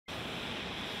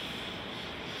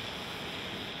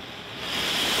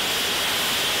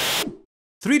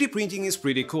3D printing is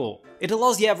pretty cool. It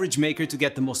allows the average maker to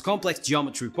get the most complex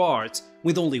geometry parts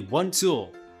with only one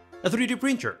tool, a 3D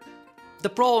printer. The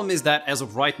problem is that as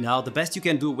of right now, the best you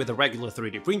can do with a regular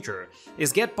 3D printer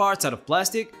is get parts out of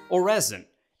plastic or resin,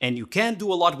 and you can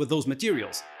do a lot with those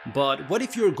materials. But what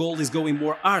if your goal is going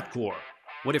more hardcore?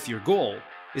 What if your goal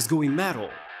is going metal?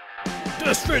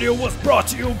 This video was brought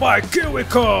to you by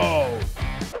KiwiCo!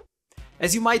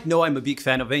 As you might know, I'm a big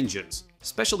fan of engines,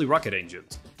 especially rocket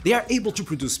engines. They are able to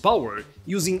produce power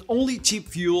using only cheap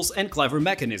fuels and clever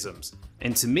mechanisms.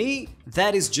 And to me,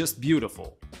 that is just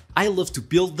beautiful. I love to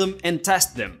build them and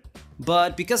test them.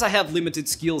 But because I have limited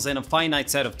skills and a finite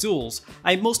set of tools,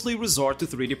 I mostly resort to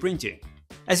 3D printing.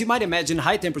 As you might imagine,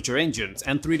 high-temperature engines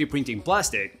and 3D printing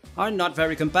plastic are not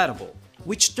very compatible,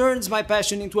 which turns my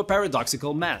passion into a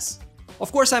paradoxical mess.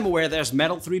 Of course, I'm aware there's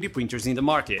metal 3D printers in the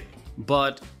market,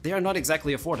 but they are not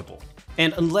exactly affordable.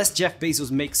 And unless Jeff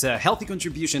Bezos makes a healthy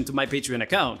contribution to my Patreon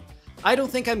account, I don't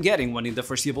think I'm getting one in the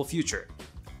foreseeable future.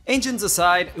 Engines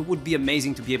aside, it would be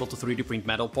amazing to be able to 3D print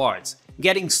metal parts,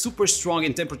 getting super strong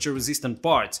and temperature resistant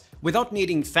parts without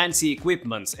needing fancy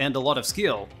equipments and a lot of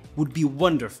skill would be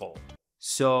wonderful.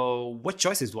 So what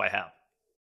choices do I have?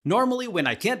 Normally when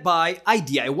I can't buy, I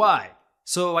DIY,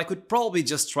 so I could probably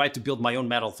just try to build my own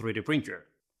metal 3D printer.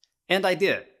 And I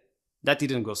did. That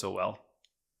didn't go so well.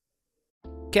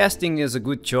 Casting is a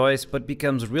good choice, but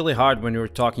becomes really hard when you're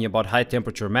talking about high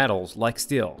temperature metals like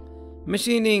steel.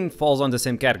 Machining falls on the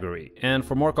same category, and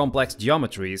for more complex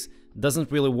geometries, doesn't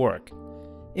really work.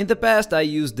 In the past I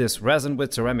used this resin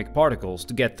with ceramic particles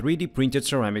to get 3D printed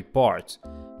ceramic parts.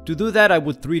 To do that I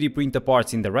would 3D print the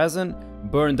parts in the resin,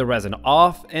 burn the resin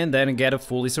off, and then get a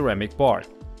fully ceramic part.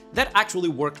 That actually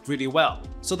worked pretty well.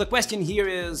 So the question here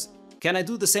is, can I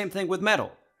do the same thing with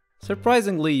metal?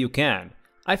 Surprisingly, you can.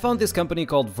 I found this company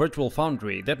called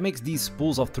Foundry that makes these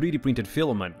spools of 3D printed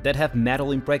filament that have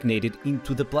metal impregnated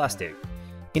into the plastic.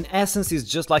 In essence, it's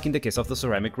just like in the case of the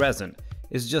ceramic resin.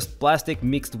 It's just plastic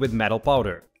mixed with metal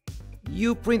powder.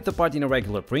 You print the part in a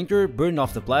regular printer, burn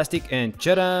off the plastic, and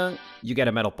ta-da! You get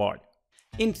a metal part.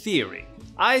 In theory.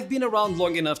 I've been around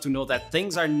long enough to know that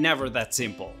things are never that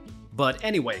simple. But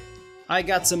anyway, I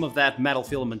got some of that metal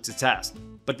filament to test.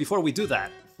 But before we do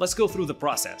that, let's go through the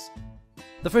process.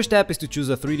 The first step is to choose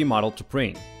a 3D model to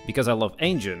print. Because I love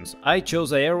engines, I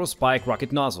chose a Aerospike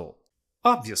rocket nozzle.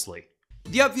 Obviously.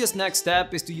 The obvious next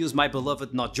step is to use my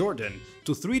beloved Not Jordan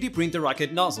to 3D print a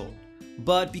rocket nozzle.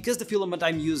 But because the filament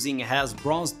I'm using has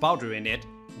bronzed powder in it,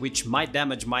 which might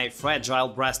damage my fragile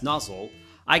brass nozzle,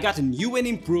 I got a new and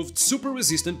improved super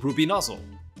resistant ruby nozzle.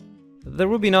 The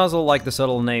ruby nozzle, like the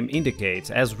subtle name indicates,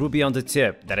 has ruby on the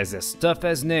tip that is as tough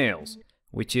as nails,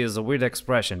 which is a weird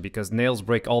expression because nails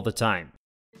break all the time.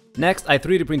 Next, I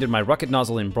 3D printed my rocket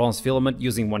nozzle in bronze filament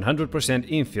using 100%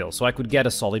 infill so I could get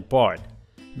a solid part.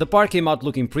 The part came out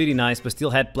looking pretty nice but still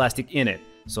had plastic in it,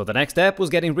 so the next step was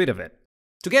getting rid of it.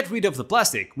 To get rid of the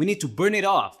plastic, we need to burn it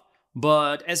off,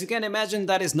 but as you can imagine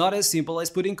that is not as simple as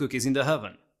putting cookies in the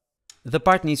oven. The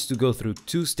part needs to go through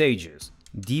two stages,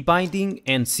 debinding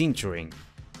and sintering.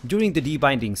 During the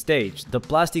debinding stage, the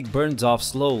plastic burns off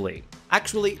slowly.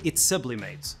 Actually, it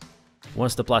sublimates.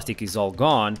 Once the plastic is all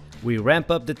gone, we ramp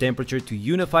up the temperature to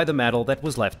unify the metal that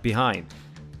was left behind.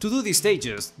 To do these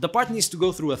stages, the part needs to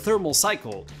go through a thermal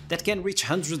cycle that can reach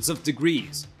hundreds of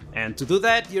degrees. And to do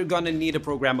that, you're gonna need a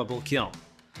programmable kiln.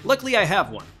 Luckily I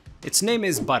have one. Its name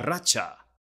is Barracha.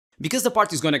 Because the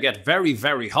part is gonna get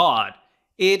very hot,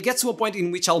 it gets to a point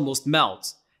in which almost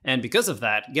melts. And because of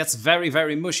that, gets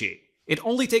very mushy. It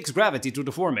only takes gravity to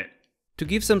deform it. To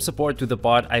give some support to the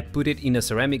pot, I put it in a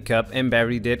ceramic cup and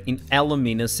buried it in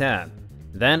alumina sand.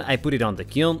 Then I put it on the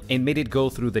kiln and made it go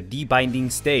through the debinding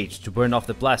stage to burn off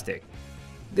the plastic.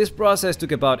 This process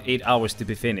took about 8 hours to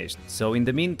be finished, so in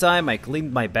the meantime I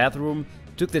cleaned my bathroom,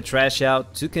 took the trash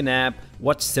out, took a nap,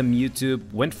 watched some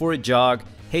YouTube, went for a jog,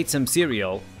 ate some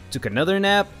cereal, took another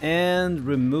nap, and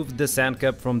removed the sand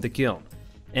cup from the kiln.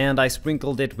 And I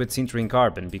sprinkled it with sintering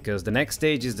carbon because the next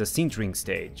stage is the sintering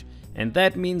stage, and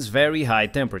that means very high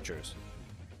temperatures.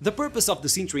 The purpose of the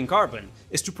sintering carbon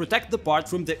is to protect the part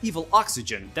from the evil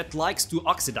oxygen that likes to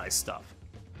oxidize stuff.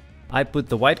 I put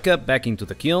the white cup back into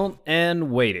the kiln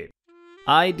and waited.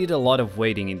 I did a lot of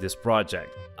waiting in this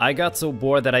project. I got so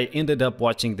bored that I ended up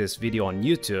watching this video on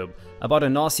YouTube about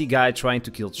an Aussie guy trying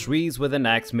to kill trees with an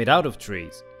axe made out of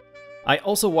trees. I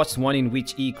also watched one in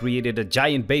which he created a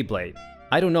giant Beyblade.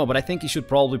 I don't know, but I think he should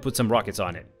probably put some rockets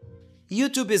on it.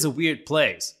 YouTube is a weird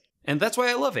place, and that's why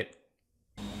I love it.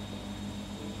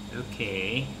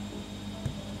 Okay,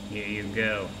 here you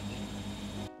go.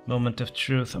 Moment of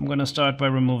truth. I'm gonna start by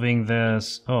removing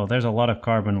this. Oh, there's a lot of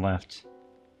carbon left.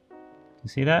 You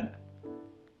see that?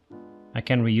 I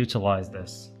can reutilize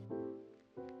this.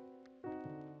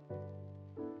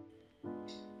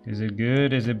 Is it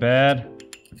good? Is it bad?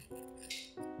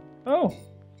 Oh,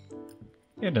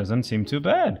 it doesn't seem too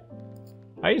bad.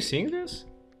 Are you seeing this?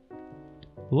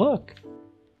 Look,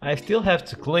 I still have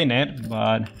to clean it,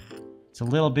 but it's a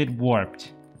little bit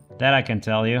warped. That I can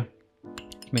tell you.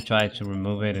 Let me try to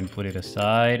remove it and put it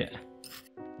aside.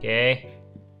 Okay,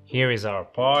 here is our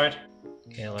part.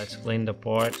 Okay, let's clean the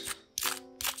part.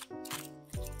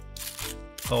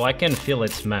 Oh, I can feel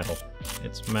it's metal.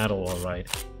 It's metal, alright.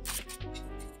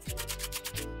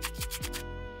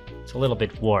 It's a little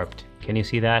bit warped. Can you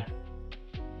see that?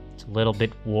 It's a little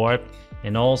bit warped.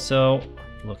 And also,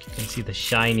 look, you can see the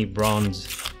shiny bronze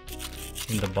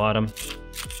in the bottom.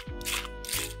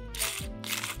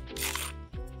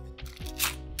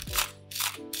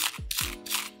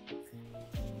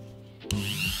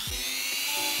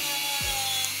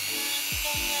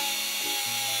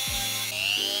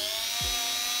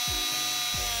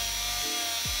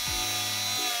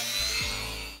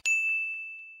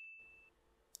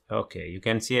 Okay, you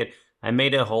can see it. I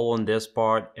made a hole in this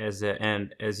part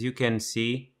and as you can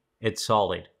see, it's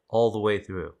solid all the way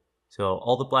through. So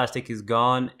all the plastic is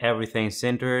gone, everything's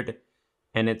centered,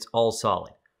 and it's all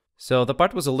solid. So the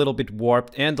part was a little bit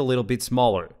warped and a little bit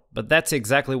smaller, but that's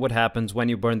exactly what happens when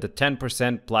you burn the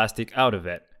 10% plastic out of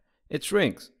it. It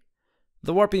shrinks.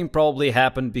 The warping probably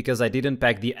happened because I didn't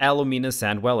pack the alumina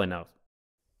sand well enough.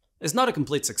 It's not a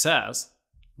complete success,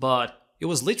 but it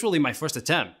was literally my first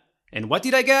attempt. And what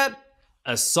did I get?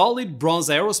 A solid bronze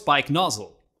Aerospike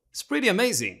nozzle. It's pretty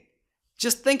amazing.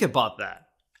 Just think about that.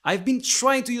 I've been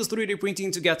trying to use 3D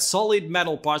printing to get solid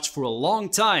metal parts for a long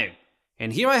time,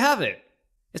 and here I have it.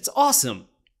 It's awesome,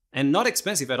 and not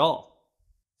expensive at all.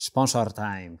 Sponsor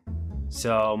time.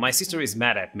 So my sister is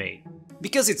mad at me.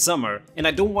 Because it's summer, and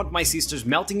I don't want my sisters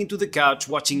melting into the couch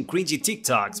watching cringy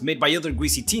TikToks made by other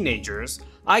greasy teenagers,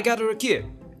 I got her a kit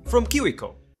from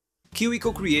KiwiCo.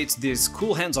 KiwiCo creates these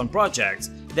cool hands-on projects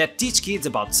that teach kids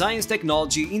about science,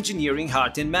 technology, engineering,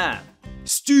 art, and math.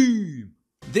 STEAM!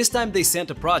 This time they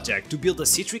sent a project to build a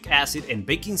citric acid and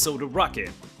baking soda rocket.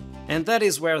 And that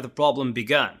is where the problem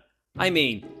began. I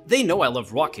mean, they know I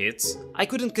love rockets. I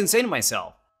couldn't contain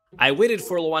myself. I waited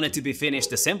for Luana to be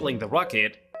finished assembling the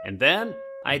rocket, and then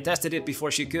I tested it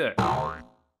before she could.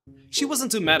 She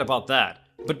wasn't too mad about that,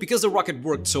 but because the rocket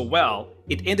worked so well,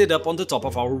 it ended up on the top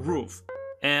of our roof.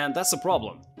 And that's a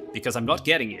problem, because I'm not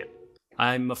getting it.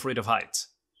 I'm afraid of heights.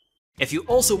 If you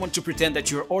also want to pretend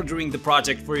that you're ordering the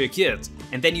project for your kids,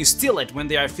 and then you steal it when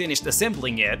they are finished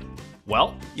assembling it,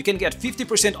 well, you can get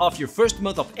 50% off your first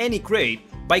month of any crate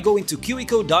by going to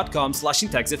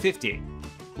kiwico.com/intexa50.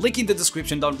 Link in the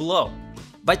description down below.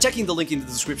 By checking the link in the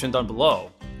description down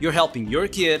below, you're helping your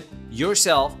kid,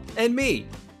 yourself, and me.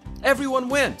 Everyone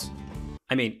wins.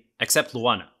 I mean, except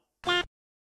Luana.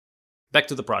 Back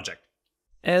to the project.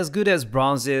 As good as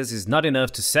bronze is not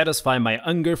enough to satisfy my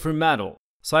hunger for metal,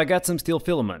 so I got some steel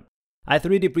filament. I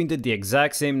 3D printed the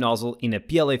exact same nozzle in a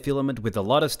PLA filament with a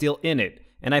lot of steel in it,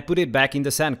 and I put it back in the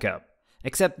sand cup.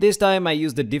 Except this time I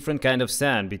used a different kind of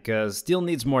sand because steel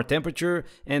needs more temperature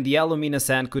and the alumina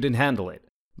sand couldn't handle it.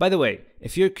 By the way,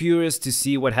 if you're curious to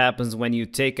see what happens when you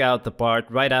take out the part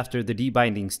right after the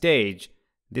debinding stage,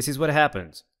 this is what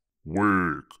happens.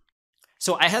 Wait.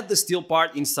 So I had the steel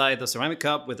part inside the ceramic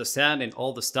cup with the sand and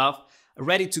all the stuff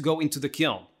ready to go into the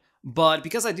kiln. But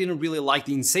because I didn't really like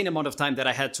the insane amount of time that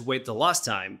I had to wait the last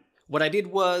time, what I did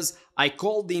was I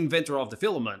called the inventor of the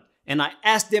filament and I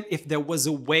asked them if there was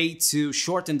a way to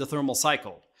shorten the thermal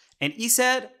cycle. And he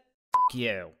said, "F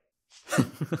you."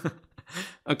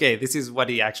 Okay, this is what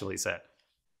he actually said.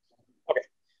 Okay,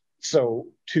 so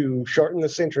to shorten the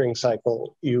sintering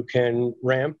cycle, you can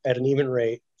ramp at an even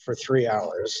rate for 3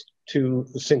 hours to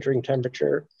the sintering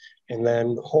temperature and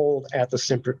then hold at the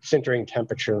sintering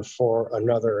temperature for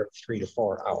another 3 to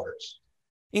 4 hours.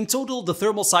 In total, the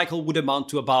thermal cycle would amount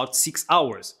to about 6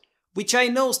 hours, which I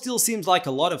know still seems like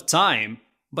a lot of time,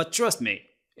 but trust me,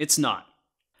 it's not.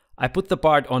 I put the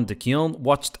part on the kiln,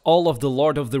 watched all of the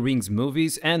Lord of the Rings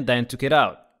movies, and then took it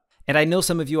out. And I know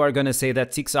some of you are gonna say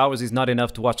that 6 hours is not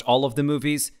enough to watch all of the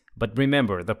movies, but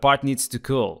remember, the part needs to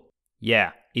cool.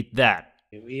 Yeah, eat that.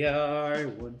 Here we are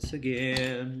once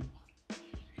again.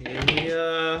 Here we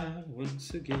are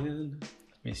once again.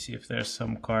 Let me see if there's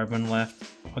some carbon left.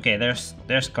 Okay, there's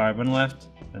carbon left.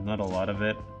 There's not a lot of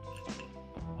it,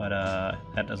 but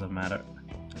that doesn't matter.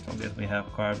 As long as we have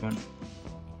carbon,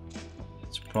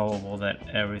 it's probable that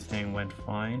everything went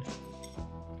fine.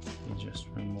 Let me just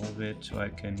remove it so I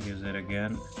can use it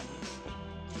again.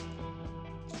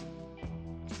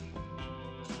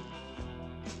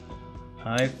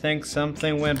 I think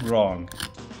something went wrong.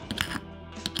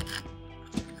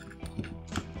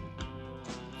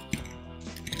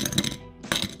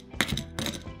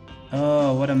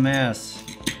 Oh, what a mess.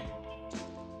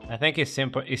 I think it's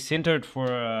sintered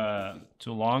for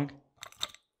too long.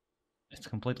 It's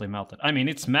completely melted. I mean,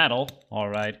 it's metal,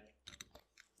 alright.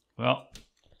 Well,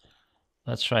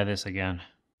 let's try this again.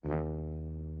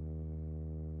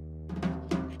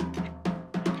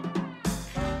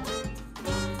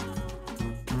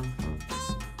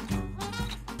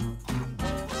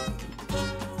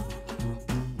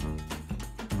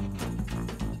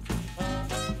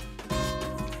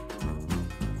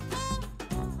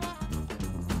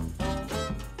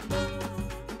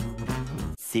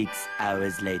 6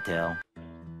 hours later.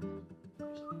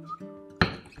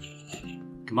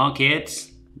 Come on,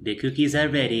 kids. The cookies are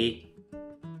ready.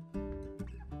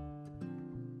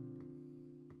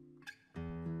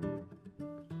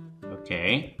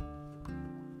 Okay.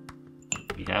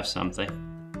 We have something.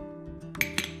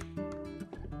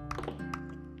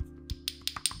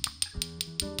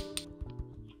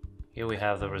 Here we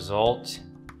have the result.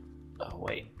 Oh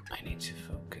wait, I need to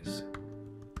focus.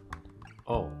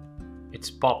 Oh, it's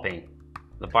popping.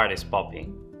 The part is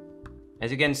popping.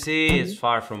 As you can see, it's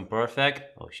far from perfect.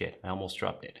 Oh shit, I almost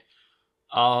dropped it.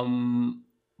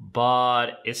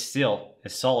 But it's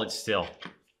solid still.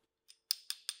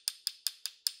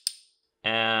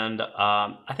 And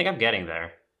I think I'm getting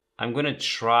there. I'm gonna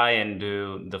try and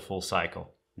do the full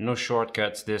cycle. No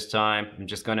shortcuts this time. I'm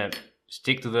just gonna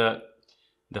stick to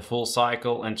the full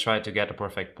cycle and try to get the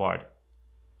perfect part.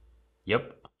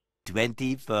 Yep.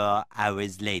 24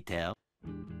 hours later.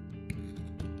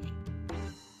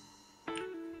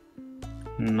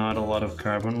 Not a lot of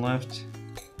carbon left.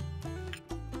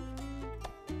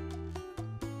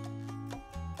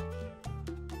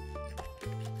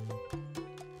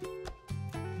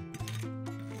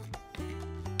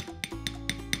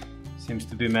 Seems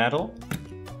to be metal.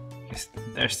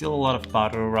 There's still a lot of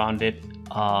powder around it,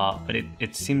 but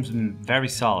it seems very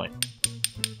solid.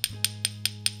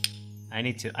 I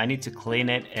need to clean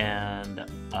it and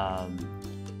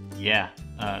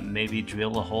maybe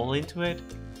drill a hole into it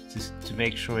to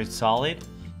make sure it's solid.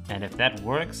 And if that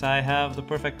works, I have the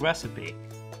perfect recipe.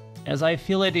 As I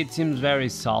feel it, it seems very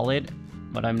solid,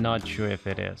 but I'm not sure if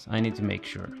it is. I need to make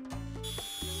sure.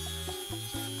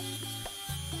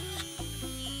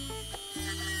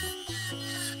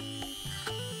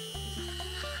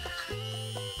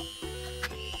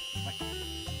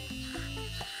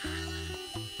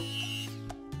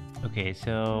 Okay,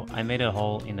 so I made a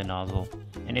hole in the nozzle,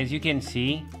 and as you can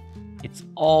see, it's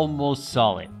almost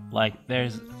solid. Like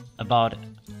there's about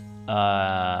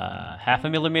half a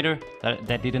millimeter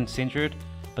that didn't sinter it,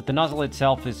 but the nozzle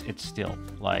itself it's still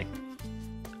like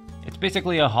it's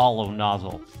basically a hollow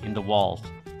nozzle in the walls,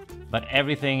 but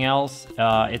everything else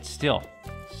it's still.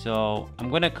 So I'm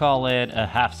gonna call it a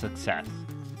half success.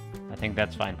 I think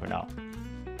that's fine for now.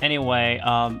 Anyway,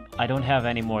 I don't have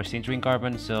any more sintering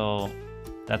carbon, so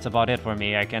that's about it for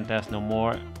me. I can't test no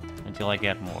more until I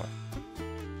get more.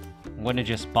 I'm gonna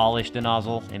just polish the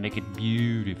nozzle and make it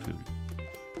beautiful.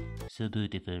 So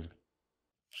beautiful.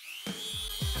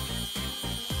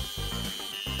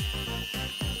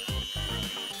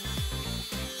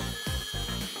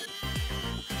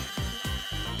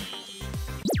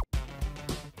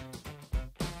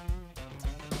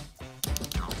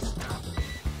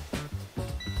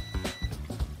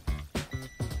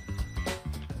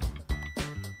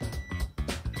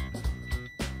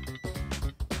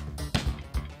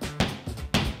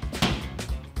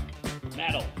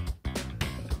 Metal.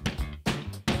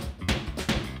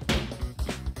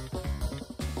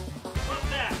 What's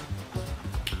that?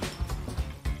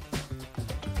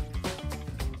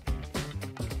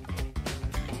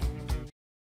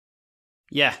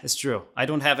 Yeah, it's true. I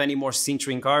don't have any more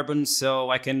sintering carbon, so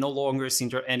I can no longer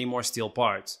sinter any more steel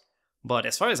parts. But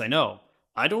as far as I know,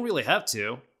 I don't really have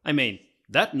to. I mean,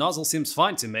 that nozzle seems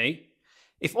fine to me.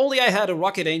 If only I had a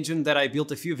rocket engine that I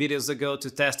built a few videos ago to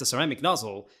test a ceramic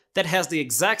nozzle that has the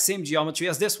exact same geometry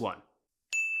as this one.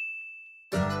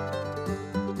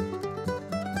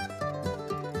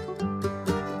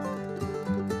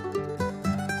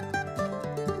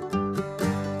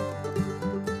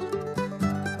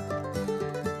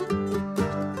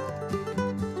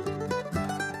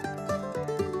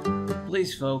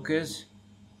 Please focus.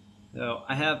 So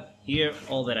I have here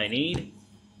all that I need.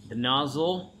 The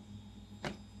nozzle,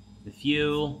 the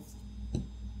fuel,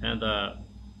 and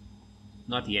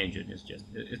not the engine, it's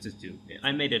just tube.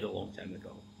 I made it a long time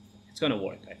ago. It's gonna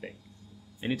work, I think.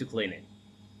 I need to clean it.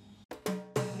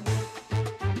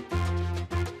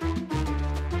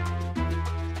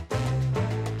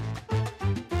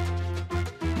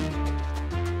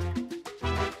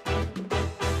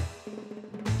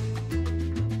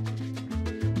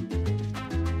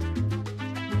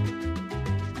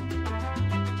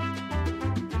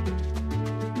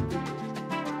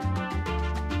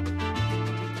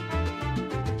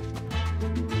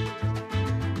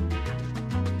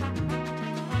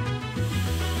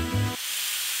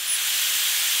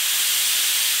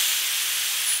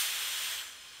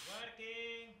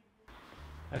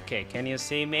 Okay, can you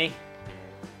see me?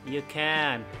 You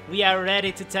can. We are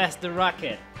ready to test the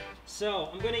rocket. So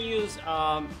I'm gonna use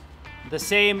the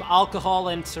same alcohol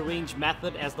and syringe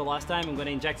method as the last time. I'm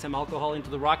gonna inject some alcohol into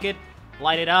the rocket,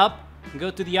 light it up, go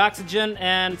to the oxygen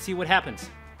and see what happens.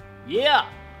 Yeah!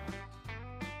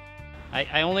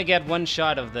 I only get one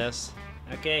shot of this.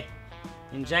 Okay,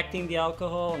 injecting the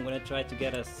alcohol. I'm gonna try to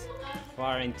get as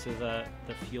far into the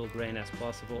fuel grain as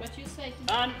possible. What you say?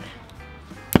 Done!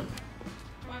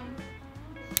 One.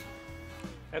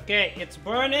 Okay, it's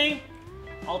burning.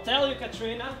 I'll tell you,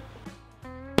 Katrina.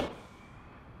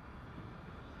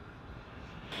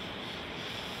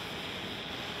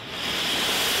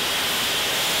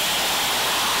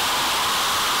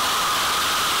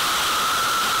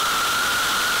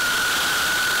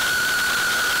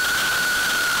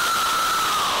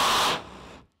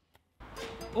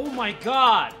 Oh my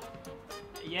god!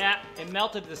 Yeah, it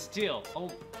melted the steel. Oh.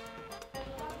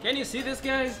 Can you see this,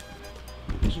 guys?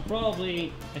 I should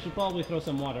probably throw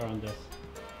some water on this.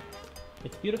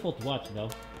 It's beautiful to watch though.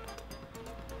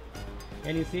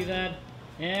 Can you see that?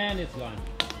 And it's gone.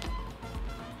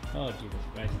 Oh Jesus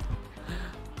Christ.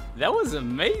 That was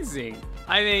amazing.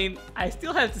 I mean, I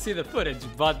still have to see the footage,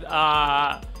 but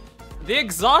the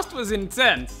exhaust was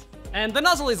intense. And the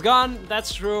nozzle is gone,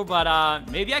 that's true, but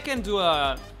maybe I can do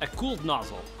a cooled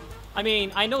nozzle. I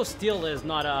mean, I know steel is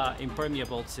not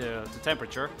impermeable to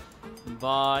temperature,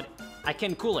 but I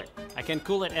can cool it. I can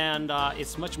cool it, and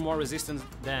it's much more resistant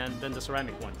than the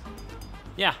ceramic one.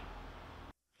 Yeah.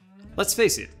 Let's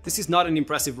face it, this is not an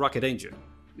impressive rocket engine.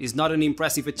 It's not an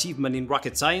impressive achievement in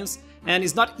rocket science, and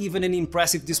it's not even an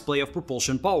impressive display of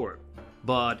propulsion power.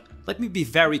 But let me be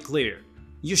very clear,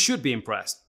 you should be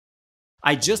impressed.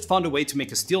 I just found a way to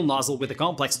make a steel nozzle with a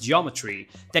complex geometry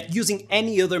that, using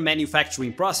any other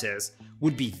manufacturing process,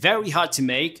 would be very hard to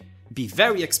make, be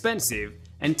very expensive,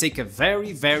 and take a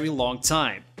very long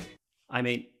time. I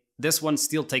mean, this one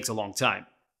still takes a long time,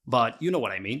 but you know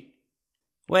what I mean.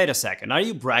 Wait a second, are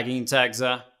you bragging,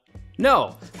 Taxa?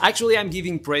 No, actually I'm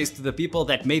giving praise to the people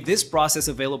that made this process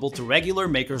available to regular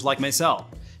makers like myself,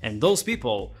 and those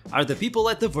people are the people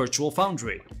at the Virtual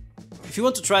Foundry. If you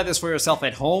want to try this for yourself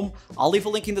at home, I'll leave a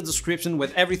link in the description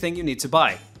with everything you need to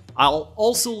buy. I'll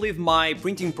also leave my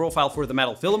printing profile for the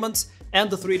metal filaments and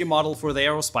the 3D model for the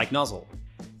Aerospike nozzle.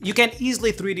 You can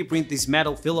easily 3D print these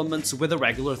metal filaments with a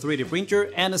regular 3D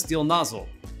printer and a steel nozzle.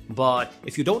 But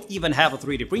if you don't even have a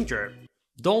 3D printer,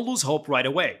 don't lose hope right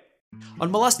away. On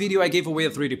my last video I gave away a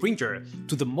 3D printer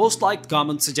to the most liked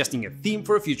comment suggesting a theme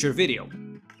for a future video.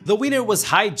 The winner was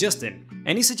Hi Justin,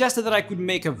 and he suggested that I could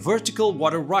make a vertical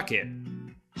water rocket.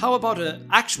 How about an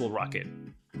actual rocket?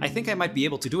 I think I might be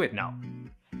able to do it now.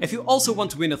 If you also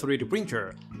want to win a 3D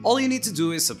printer, all you need to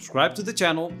do is subscribe to the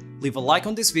channel, leave a like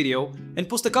on this video, and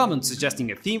post a comment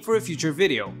suggesting a theme for a future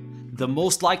video. The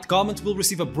most liked comment will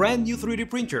receive a brand new 3D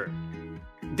printer.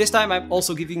 This time I'm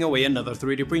also giving away another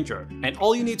 3D printer, and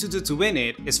all you need to do to win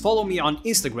it is follow me on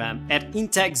Instagram at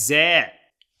intagz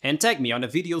and tag me on a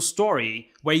video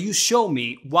story where you show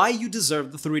me why you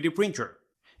deserve the 3D printer.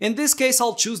 In this case,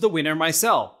 I'll choose the winner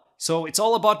myself, so it's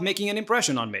all about making an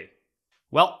impression on me.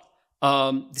 Well,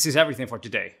 this is everything for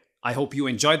today. I hope you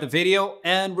enjoyed the video,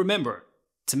 and remember,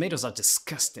 tomatoes are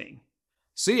disgusting.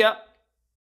 See ya!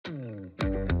 I'm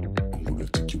gonna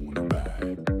take you on a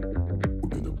ride. We're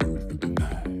gonna burn through the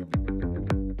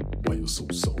night. Why you're so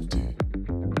salty?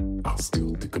 I'll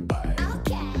still take a bite.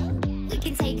 Okay, we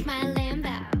can take my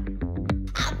Lambo.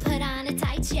 I'll put on a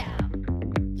tight show.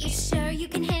 You sure you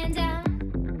can